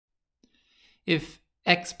If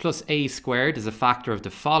x plus a squared is a factor of the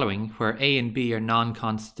following, where a and b are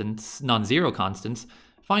non-zero constants,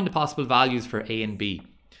 find the possible values for a and b.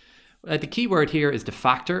 The key word here is the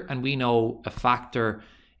factor, and we know a factor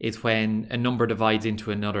is when a number divides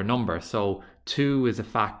into another number. So 2 is a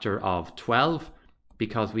factor of 12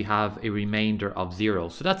 because we have a remainder of 0.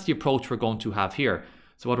 So that's the approach we're going to have here.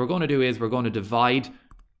 So what we're going to do is we're going to divide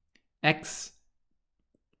x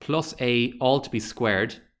plus a all to be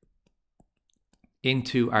squared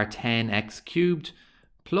into our 10x cubed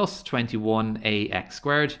plus 21ax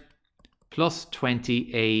squared plus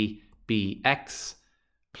 20abx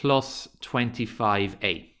plus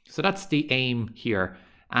 25a. So that's the aim here,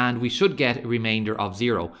 and we should get a remainder of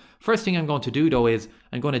 0. First thing I'm going to do though is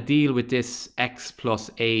I'm going to deal with this x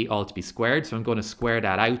plus a all to be squared. So I'm going to square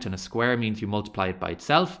that out, and a square means you multiply it by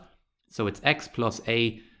itself. So it's x plus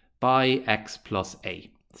a by x plus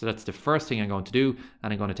a. So that's the first thing I'm going to do,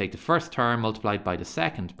 and I'm going to take the first term multiplied by the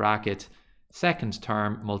second bracket, second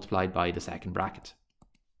term multiplied by the second bracket.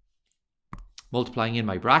 Multiplying in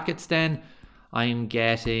my brackets then, I'm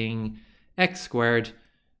getting x squared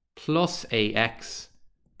plus ax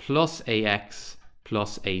plus ax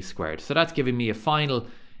plus a squared. So that's giving me a final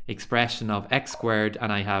expression of x squared, and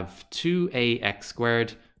I have 2ax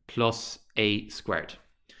squared plus a squared.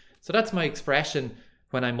 So that's my expression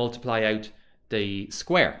when I multiply out the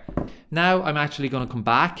square. Now I'm actually going to come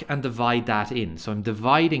back and divide that in. So I'm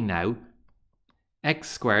dividing now x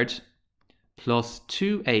squared plus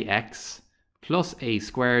 2ax plus a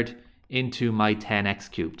squared into my 10x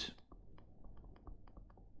cubed.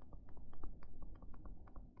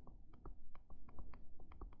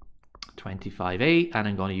 (25a), and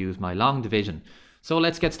I'm going to use my long division. So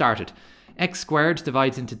let's get started. X squared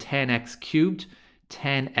divides into 10x cubed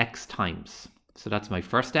 10x times. So that's my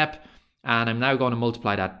first step. And I'm now going to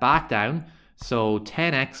multiply that back down. So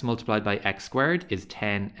 10x multiplied by x squared is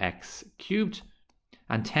 10x cubed.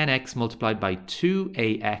 And 10x multiplied by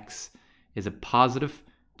 2ax is a positive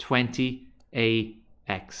 20ax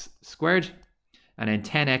squared. And then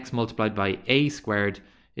 10x multiplied by a squared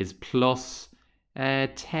is plus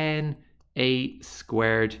 10a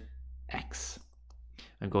squared x.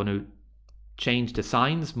 I'm going to change the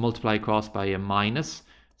signs, multiply across by a minus.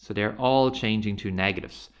 So they're all changing to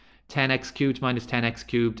negatives. 10x cubed minus 10x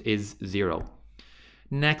cubed is 0.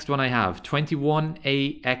 Next one I have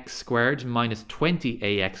 21ax squared minus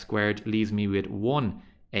 20ax squared leaves me with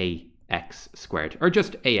 1ax squared, or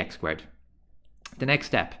just ax squared. The next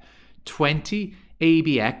step,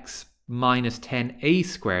 20abx minus 10a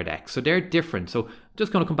squared x. So they're different. So I'm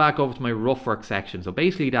just going to come back over to my rough work section. So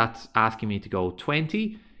basically that's asking me to go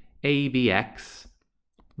 20abx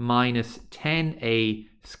minus 10a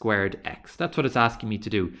squared x. That's what it's asking me to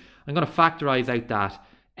do. I'm going to factorize out that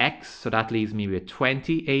x, so that leaves me with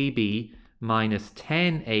 20ab minus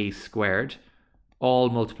 10a squared, all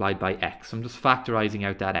multiplied by x. I'm just factorizing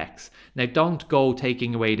out that x. Now don't go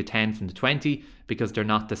taking away the 10 from the 20 because they're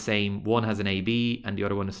not the same. One has an ab and the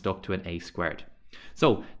other one is stuck to an a squared.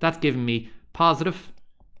 So that's giving me positive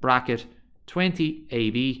bracket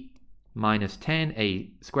 20ab minus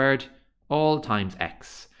 10a squared all times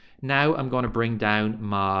x. Now I'm going to bring down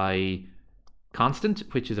my constant,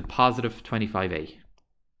 which is a positive 25a.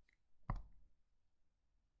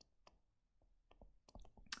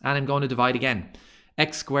 And I'm going to divide again.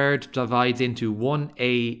 X squared divides into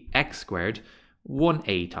 1ax squared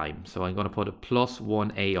 1a times. So I'm going to put a plus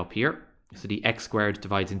 1a up here. So the x squared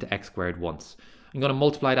divides into x squared once. I'm going to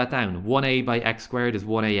multiply that down. 1a by x squared is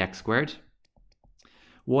 1ax squared.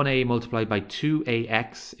 1a multiplied by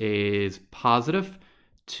 2ax is positive.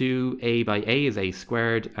 2a by a is a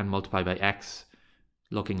squared, and multiplied by x,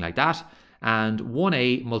 looking like that. And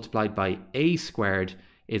 1a multiplied by a squared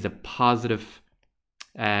is a positive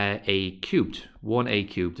a cubed, 1a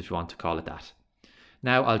cubed if you want to call it that.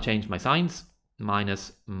 Now I'll change my signs.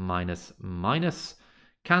 Minus, minus, minus.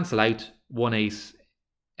 Cancel out 1a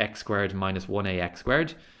x squared minus 1ax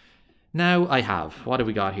squared. Now I have, what have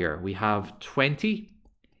we got here? We have 20ab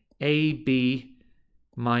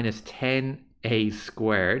minus 10a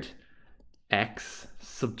squared x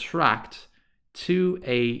subtract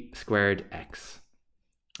 2a squared x.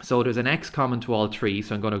 So there's an x common to all three,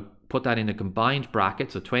 so I'm going to put that in a combined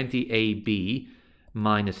bracket. So 20ab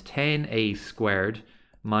minus 10a squared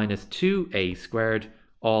minus 2a squared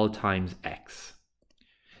all times x.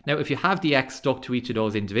 Now if you have the x stuck to each of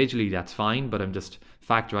those individually, that's fine, but I'm just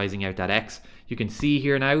factorizing out that x. You can see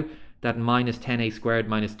here now that minus 10a squared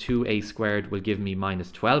minus 2a squared will give me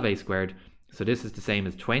minus 12a squared. So this is the same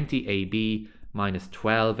as 20ab minus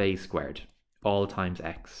 12a squared all times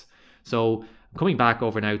x. So I'm coming back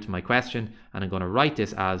over now to my question, and I'm going to write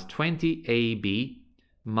this as 20ab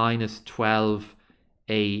minus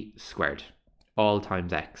 12a squared, all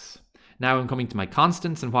times x. Now I'm coming to my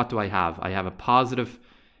constants, and what do I have? I have a positive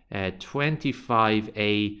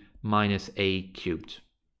 25a minus a cubed.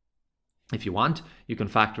 If you want, you can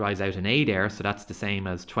factorize out an a there, so that's the same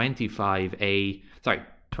as 25 I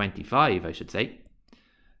should say.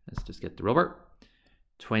 Let's just get the rubber.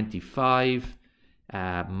 25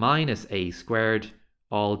 minus a squared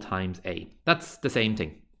all times a. That's the same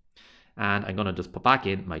thing. And I'm going to just put back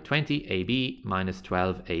in my 20ab minus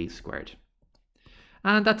 12a squared.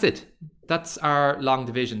 And that's it. That's our long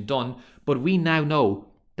division done. But we now know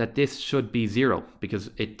that this should be 0 because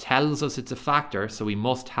it tells us it's a factor, so we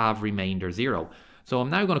must have remainder 0. So I'm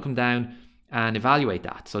now going to come down and evaluate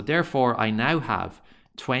that. So therefore I now have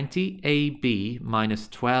 20ab minus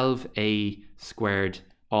 12a squared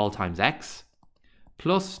all times x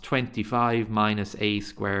plus 25 minus a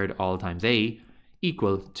squared all times a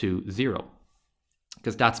equal to 0,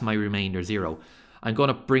 because that's my remainder 0. I'm going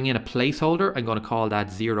to bring in a placeholder. I'm going to call that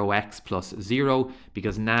 0x plus 0,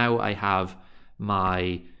 because now I have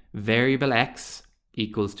my variable x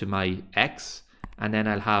equals to my x, and then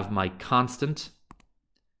I'll have my constant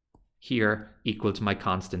here equal to my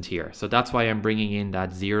constant here. So that's why I'm bringing in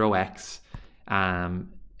that 0x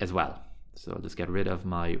as well. So I'll just get rid of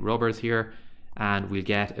my rubbers here, and we'll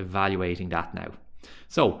get evaluating that now.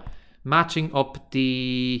 So matching up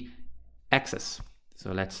the x's.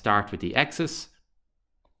 So let's start with the x's.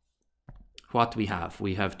 What do we have?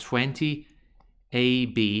 We have 20ab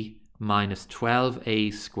minus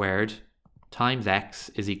 12a squared times x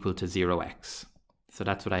is equal to 0x. So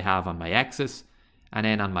that's what I have on my x's. And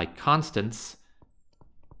then on my constants,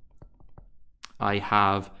 I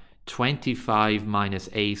have 25 minus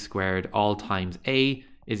a squared all times a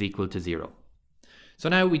is equal to 0. So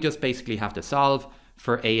now we just basically have to solve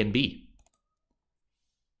for a and b.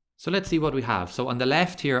 So let's see what we have. So on the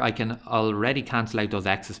left here, I can already cancel out those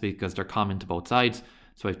x's because they're common to both sides.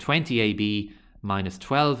 So I have 20ab minus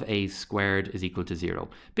 12a squared is equal to 0.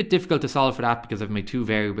 Bit difficult to solve for that because I have my two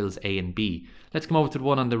variables a and b. Let's come over to the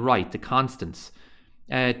one on the right, the constants.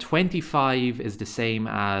 25 is the same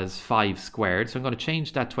as 5 squared. So I'm going to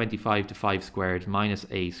change that 25 to 5 squared minus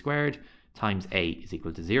a squared times a is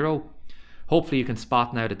equal to 0. Hopefully you can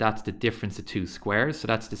spot now that that's the difference of two squares. So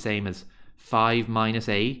that's the same as 5 minus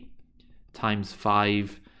a times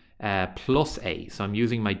 5 plus a. So I'm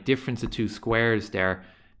using my difference of two squares there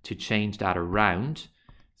to change that around.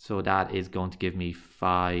 So that is going to give me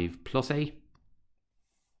 5 plus a.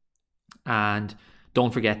 And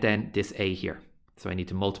don't forget then this a here. So I need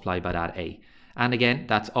to multiply by that a. And again,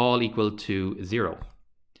 that's all equal to 0.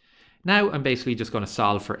 Now I'm basically just going to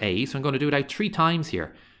solve for a. So I'm going to do it out 3 times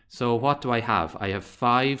here. So what do I have? I have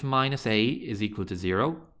 5 minus a is equal to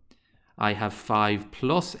 0. I have 5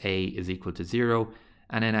 plus a is equal to 0.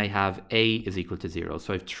 And then I have a is equal to 0.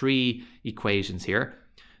 So I have 3 equations here.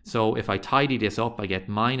 So if I tidy this up, I get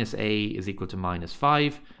minus a is equal to minus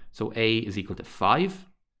 5. So a is equal to 5.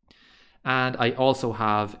 And I also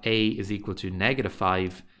have a is equal to negative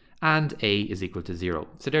 5 and a is equal to 0.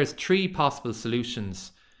 So there's 3 possible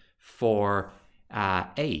solutions for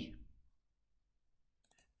a.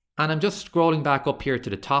 And I'm just scrolling back up here to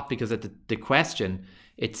the top because at the question,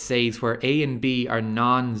 it says where a and b are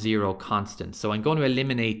non-zero constants. So I'm going to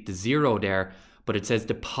eliminate the 0 there, but it says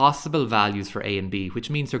the possible values for a and b,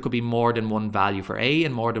 which means there could be more than one value for a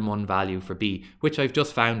and more than one value for b, which I've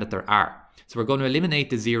just found that there are. So we're going to eliminate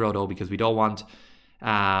the 0 though, because we don't want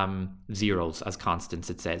zeros as constants,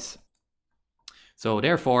 it says. So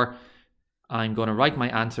therefore, I'm going to write my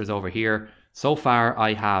answers over here. So far,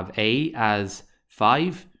 I have a as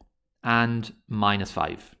 5 and minus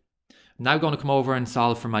 5. I'm now going to come over and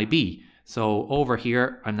solve for my b. So over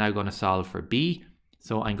here, I'm now going to solve for b.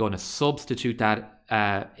 So I'm going to substitute that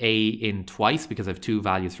a in twice because I have 2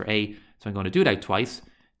 values for a. So I'm going to do that twice.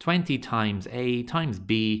 20 times a times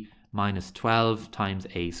b minus 12 times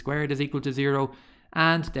a squared is equal to 0.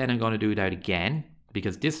 And then I'm going to do that again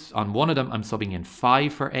because this on one of them I'm subbing in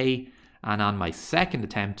 5 for a, and on my second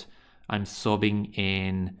attempt I'm subbing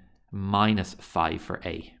in minus 5 for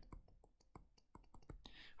a,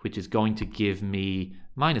 which is going to give me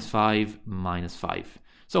minus 5 minus 5.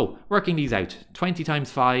 So working these out, 20 times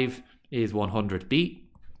 5 is 100b.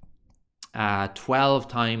 12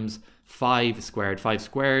 times 5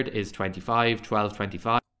 squared is 25. 12,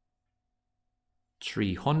 25.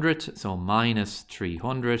 300, so minus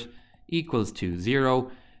 300 equals to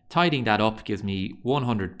 0. Tidying that up gives me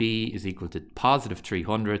 100b is equal to positive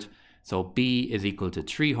 300. So b is equal to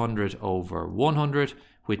 300 over 100,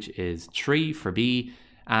 which is 3 for b.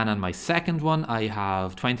 And on my second one, I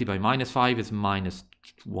have 20 by minus 5 is minus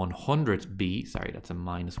 100b. Sorry, that's a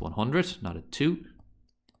minus 100, not a 2.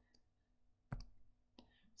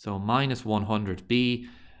 So minus 100b.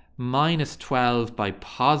 Minus 12 by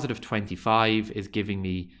positive 25 is giving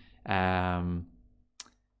me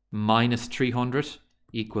minus 300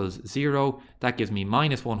 equals 0. That gives me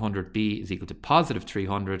minus 100b is equal to positive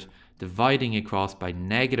 300. Dividing across by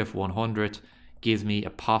negative 100 gives me a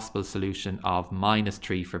possible solution of minus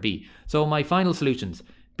 3 for b. So my final solutions,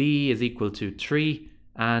 b is equal to 3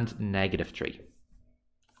 and negative 3.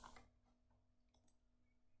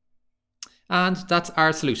 And that's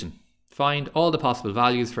our solution. Find all the possible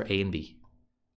values for a and b.